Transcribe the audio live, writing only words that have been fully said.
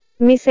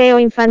Mi CEO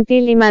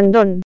Infantil y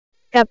Mand.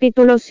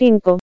 Capítulo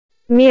 5.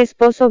 Mi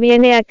esposo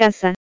viene a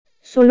casa.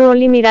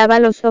 Suloli miraba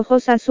los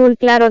ojos azul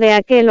claro de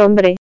aquel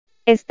hombre.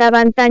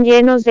 Estaban tan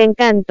llenos de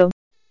encanto.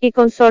 Y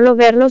con solo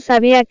verlo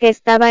sabía que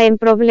estaba en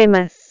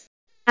problemas.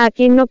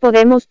 Aquí no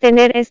podemos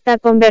tener esta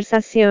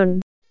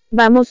conversación.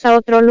 Vamos a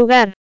otro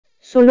lugar.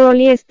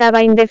 Suloli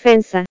estaba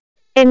indefensa.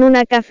 En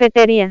una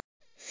cafetería.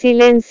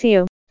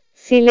 Silencio.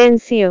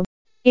 Silencio.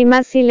 Y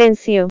más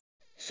silencio.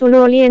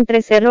 Suloli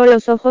entrecerró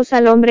los ojos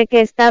al hombre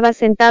que estaba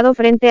sentado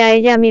frente a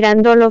ella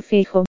mirándolo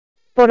fijo.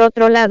 Por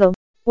otro lado,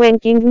 Wen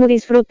Qingmu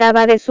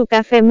disfrutaba de su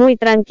café muy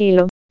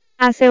tranquilo.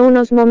 Hace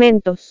unos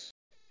momentos,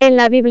 en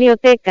la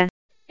biblioteca,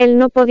 él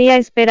no podía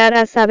esperar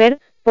a saber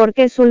por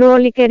qué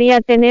Suloli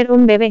quería tener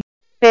un bebé,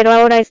 pero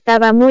ahora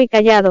estaba muy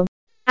callado.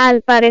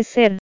 Al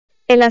parecer,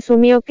 él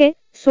asumió que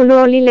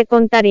Suloli le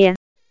contaría.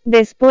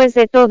 Después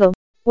de todo,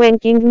 Wen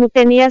Qingmu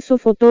tenía su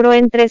futuro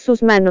entre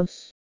sus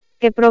manos.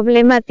 ¿Qué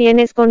problema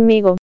tienes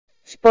conmigo?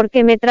 ¿Por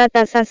qué me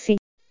tratas así?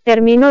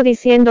 Terminó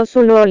diciendo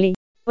Suloli.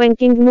 Wen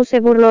Qingmu se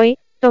burló y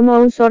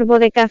tomó un sorbo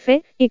de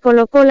café, y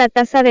colocó la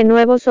taza de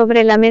nuevo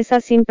sobre la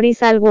mesa sin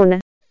prisa alguna.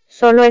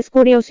 Solo es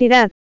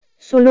curiosidad.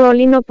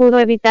 Suloli no pudo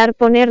evitar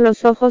poner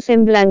los ojos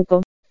en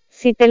blanco.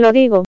 Si te lo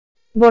digo,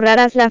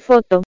 borrarás la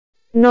foto.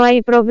 No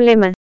hay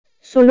problema.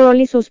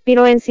 Suloli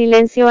suspiró en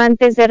silencio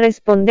antes de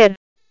responder.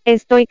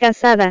 Estoy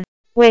casada.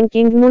 Wen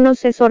Qingmu no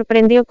se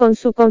sorprendió con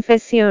su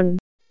confesión.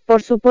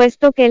 Por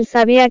supuesto que él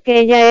sabía que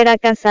ella era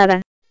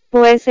casada.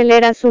 Pues él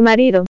era su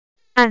marido.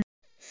 Ah,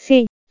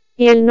 sí.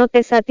 ¿Y él no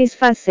te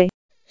satisface?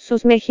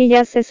 Sus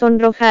mejillas se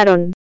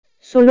sonrojaron.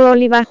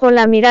 Suloli bajó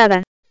la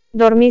mirada.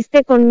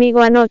 ¿Dormiste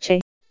conmigo anoche?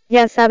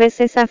 Ya sabes,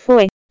 esa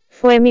fue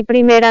mi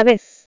primera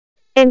vez.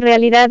 En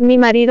realidad mi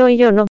marido y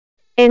yo no.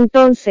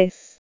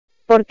 Entonces,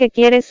 ¿por qué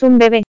quieres un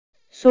bebé?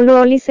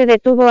 Suloli se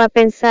detuvo a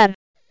pensar.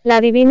 La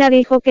divina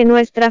dijo que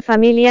nuestra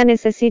familia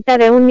necesita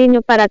de un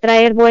niño para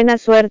traer buena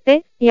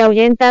suerte, y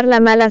ahuyentar la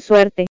mala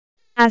suerte.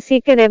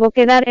 Así que debo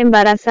quedar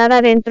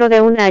embarazada dentro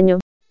de un año.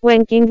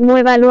 Wen Qingmu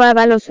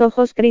evaluaba los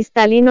ojos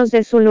cristalinos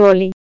de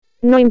Suloli.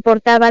 No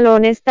importaba lo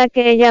honesta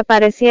que ella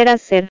pareciera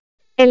ser.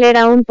 Él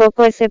era un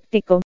poco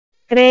escéptico.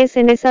 ¿Crees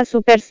en esa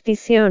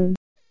superstición?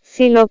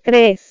 Si lo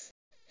crees,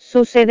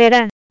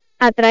 sucederá.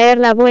 Atraer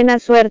la buena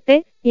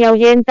suerte, y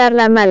ahuyentar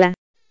la mala.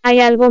 Hay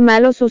algo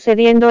malo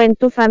sucediendo en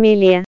tu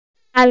familia.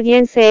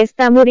 Alguien se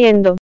está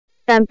muriendo.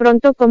 Tan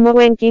pronto como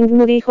Wen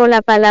Qingmu dijo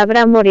la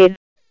palabra morir,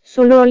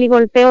 Suloli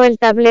golpeó el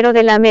tablero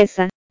de la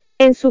mesa.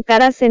 En su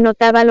cara se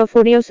notaba lo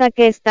furiosa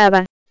que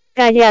estaba.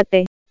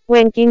 Cállate.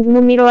 Wen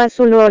Qingmu miró a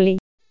Suloli.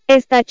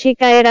 Esta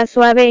chica era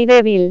suave y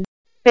débil.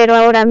 Pero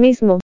ahora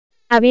mismo,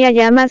 había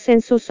llamas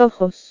en sus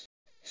ojos.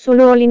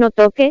 Suloli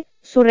notó que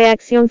su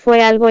reacción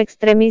fue algo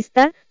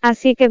extremista,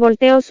 así que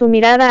volteó su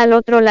mirada al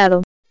otro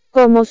lado.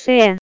 Como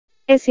sea.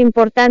 Es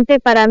importante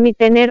para mí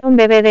tener un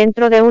bebé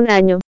dentro de un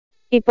año.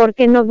 ¿Y por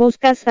qué no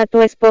buscas a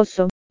tu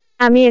esposo?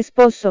 A mi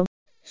esposo.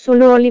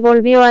 Suloli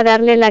volvió a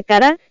darle la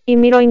cara, y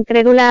miró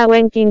incrédula a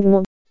Wen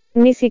Qingmu.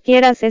 Ni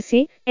siquiera sé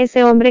si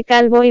ese hombre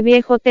calvo y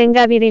viejo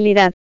tenga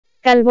virilidad.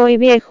 Calvo y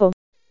viejo.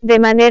 De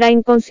manera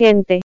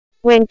inconsciente,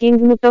 Wen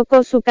Qingmu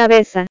tocó su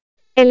cabeza.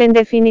 Él en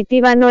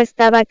definitiva no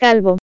estaba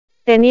calvo.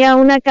 Tenía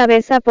una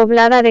cabeza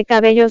poblada de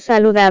cabello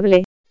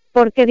saludable.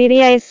 ¿Por qué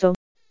diría eso?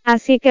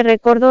 Así que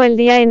recordó el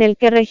día en el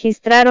que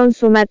registraron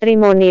su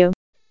matrimonio.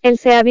 Él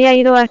se había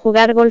ido a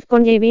jugar golf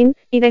con Yibin,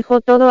 y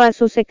dejó todo a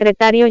su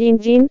secretario Yin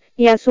Jin,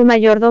 y a su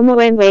mayordomo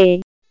Wen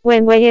Wei.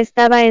 Wen Wei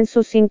estaba en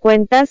sus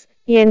 50s,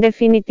 y en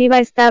definitiva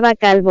estaba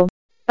calvo.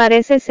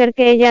 Parece ser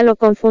que ella lo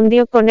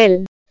confundió con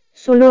él.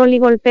 Suloli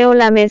golpeó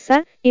la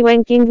mesa, y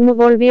Wen Qingmu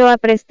volvió a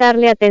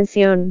prestarle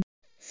atención.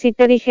 Si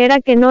te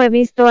dijera que no he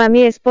visto a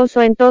mi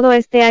esposo en todo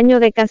este año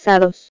de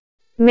casados,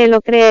 ¿me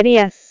lo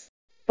creerías?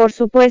 Por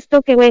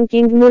supuesto que Wen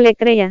Qingmu le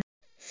creía.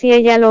 Si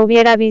ella lo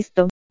hubiera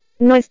visto,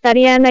 no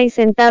estarían ahí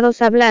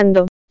sentados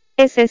hablando.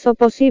 ¿Es eso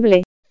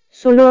posible?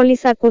 Suloli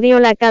sacudió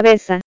la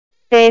cabeza.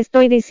 Te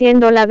estoy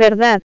diciendo la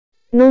verdad.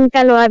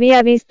 Nunca lo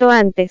había visto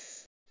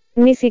antes.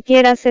 Ni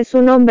siquiera sé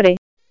su nombre.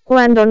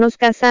 Cuando nos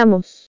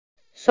casamos,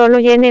 solo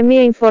llené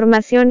mi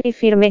información y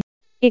firmé.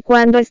 Y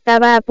cuando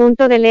estaba a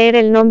punto de leer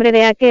el nombre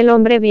de aquel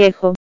hombre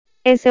viejo,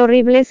 ese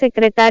horrible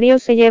secretario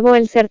se llevó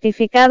el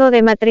certificado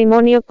de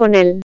matrimonio con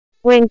él.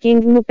 Wen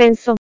Qingmu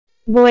pensó.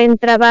 Buen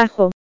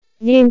trabajo,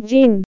 Yin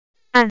Jin.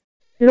 Ah,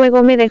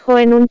 luego me dejó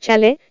en un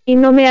chalet, y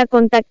no me ha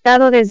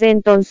contactado desde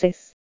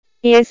entonces.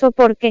 ¿Y eso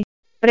por qué?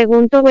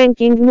 Preguntó Wen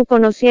Qingmu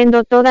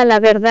conociendo toda la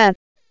verdad.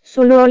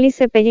 Suloli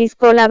se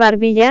pellizcó la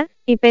barbilla,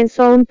 y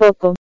pensó un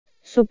poco.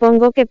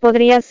 Supongo que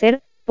podría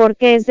ser,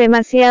 porque es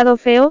demasiado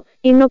feo,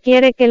 y no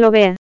quiere que lo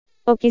vea.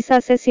 O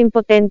quizás es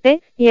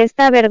impotente, y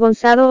está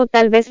avergonzado, o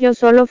tal vez yo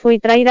solo fui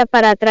traída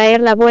para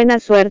atraer la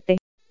buena suerte.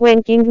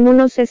 Wen Qingmu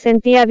no se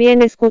sentía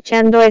bien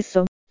escuchando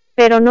eso,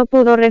 pero no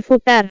pudo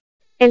refutar.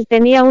 Él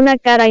tenía una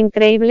cara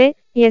increíble,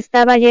 y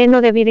estaba lleno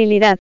de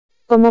virilidad.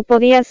 ¿Cómo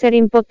podía ser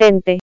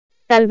impotente?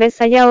 Tal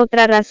vez haya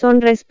otra razón,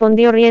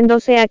 respondió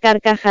riéndose a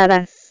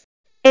carcajadas.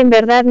 En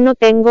verdad no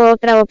tengo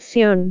otra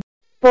opción.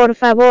 Por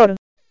favor,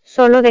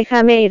 solo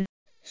déjame ir.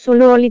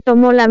 Suluoli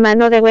tomó la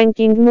mano de Wen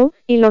Qingmu,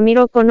 y lo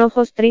miró con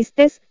ojos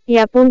tristes, y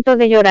a punto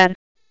de llorar.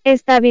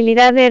 Esta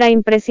habilidad era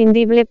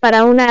imprescindible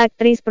para una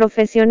actriz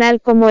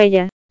profesional como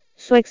ella.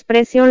 Su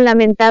expresión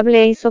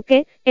lamentable hizo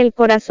que, el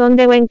corazón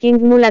de Wen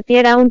Qingmu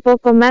latiera un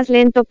poco más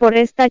lento por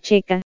esta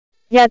chica.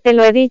 Ya te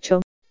lo he dicho.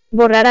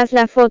 Borrarás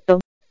la foto.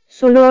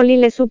 Suluoli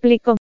le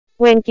suplicó.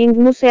 Wen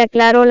Qingmu se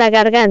aclaró la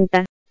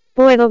garganta.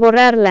 Puedo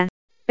borrarla.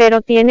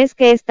 Pero tienes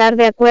que estar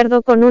de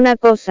acuerdo con una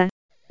cosa.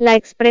 La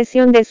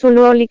expresión de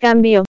Suluoli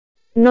cambió.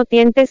 No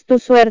tientes tu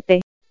suerte.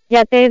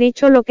 Ya te he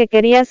dicho lo que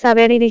querías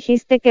saber y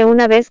dijiste que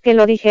una vez que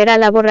lo dijera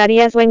la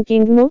borrarías. Wen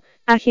Qingmu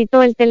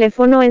agitó el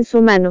teléfono en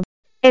su mano.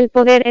 El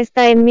poder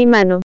está en mi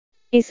mano.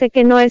 Y sé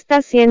que no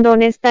estás siendo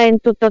honesta en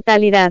tu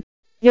totalidad.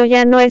 Yo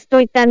ya no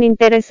estoy tan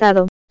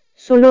interesado.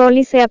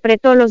 Suluoli se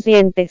apretó los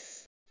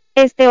dientes.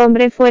 Este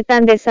hombre fue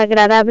tan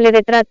desagradable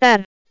de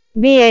tratar.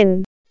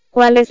 Bien.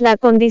 ¿Cuál es la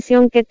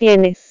condición que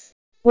tienes?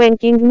 Wen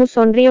Qingmu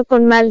sonrió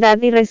con maldad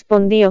y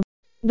respondió.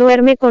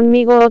 Duerme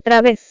conmigo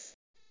otra vez.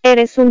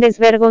 Eres un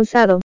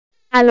desvergonzado.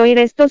 Al oír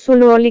esto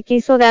Suluoli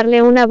quiso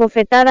darle una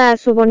bofetada a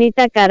su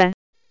bonita cara.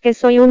 Que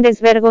soy un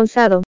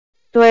desvergonzado.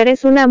 Tú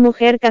eres una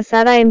mujer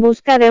casada en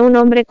busca de un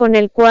hombre con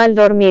el cual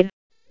dormir.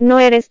 No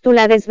eres tú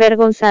la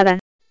desvergonzada.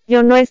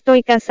 Yo no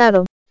estoy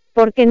casado.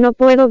 Porque no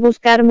puedo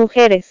buscar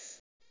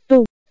mujeres.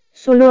 Tú.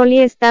 Suluoli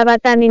estaba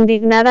tan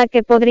indignada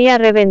que podría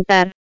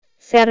reventar.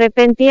 Se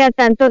arrepentía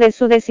tanto de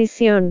su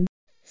decisión.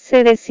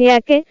 Se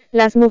decía que,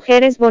 las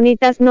mujeres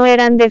bonitas no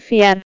eran de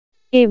fiar.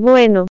 Y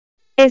bueno,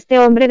 este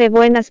hombre de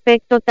buen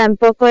aspecto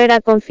tampoco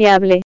era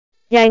confiable.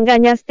 Ya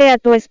engañaste a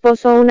tu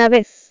esposo una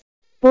vez.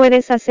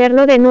 Puedes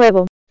hacerlo de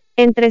nuevo.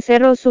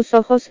 Entrecerró sus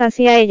ojos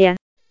hacia ella.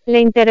 Le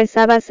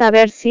interesaba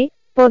saber si,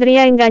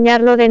 podría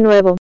engañarlo de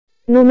nuevo.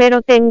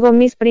 Tengo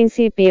mis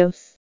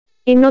principios.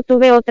 Y no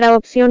tuve otra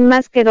opción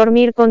más que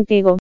dormir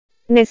contigo.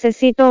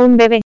 Necesito un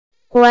bebé.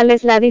 ¿Cuál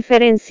es la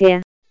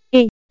diferencia?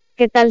 ¿Y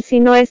qué tal si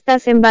no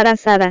estás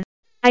embarazada?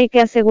 Hay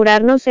que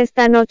asegurarnos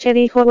esta noche,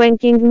 dijo Wen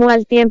Qingmu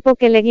al tiempo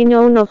que le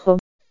guiñó un ojo.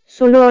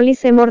 Suluoli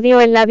se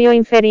mordió el labio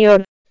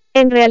inferior.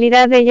 En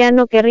realidad ella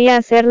no querría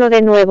hacerlo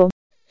de nuevo.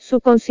 Su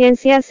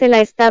conciencia se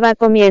la estaba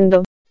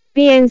comiendo.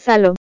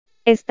 Piénsalo.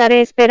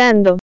 Estaré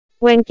esperando.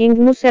 Wen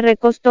Qingmu se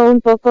recostó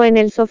un poco en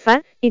el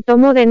sofá, y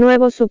tomó de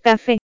nuevo su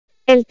café.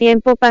 El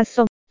tiempo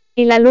pasó.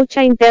 Y la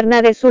lucha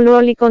interna de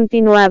Suluoli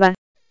continuaba.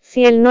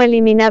 Si él no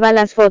eliminaba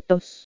las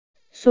fotos,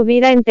 su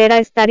vida entera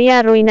estaría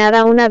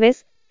arruinada una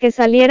vez que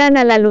salieran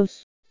a la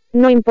luz.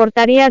 No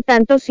importaría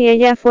tanto si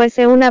ella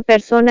fuese una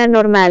persona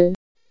normal.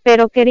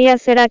 Pero quería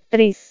ser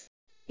actriz.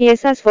 Y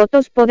esas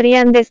fotos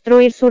podrían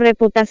destruir su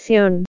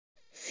reputación.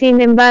 Sin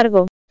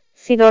embargo,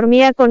 si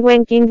dormía con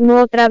Wen Qingmu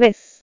otra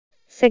vez,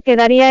 se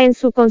quedaría en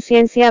su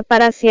conciencia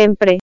para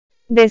siempre.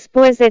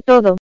 Después de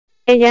todo,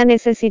 ella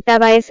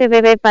necesitaba ese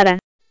bebé para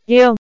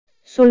yo.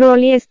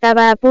 Suluoli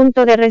estaba a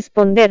punto de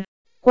responder,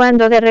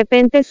 cuando de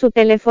repente su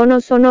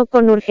teléfono sonó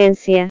con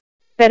urgencia.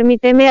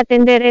 Permíteme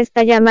atender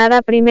esta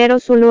llamada primero.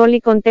 Suluoli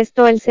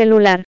contestó el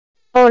celular.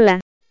 Hola,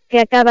 ¿qué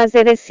acabas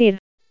de decir?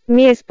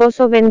 Mi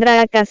esposo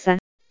vendrá a casa.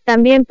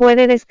 También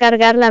puede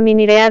descargar la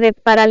minirea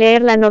para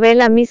leer la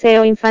novela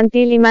CEO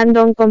Infantil y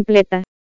Mand completa.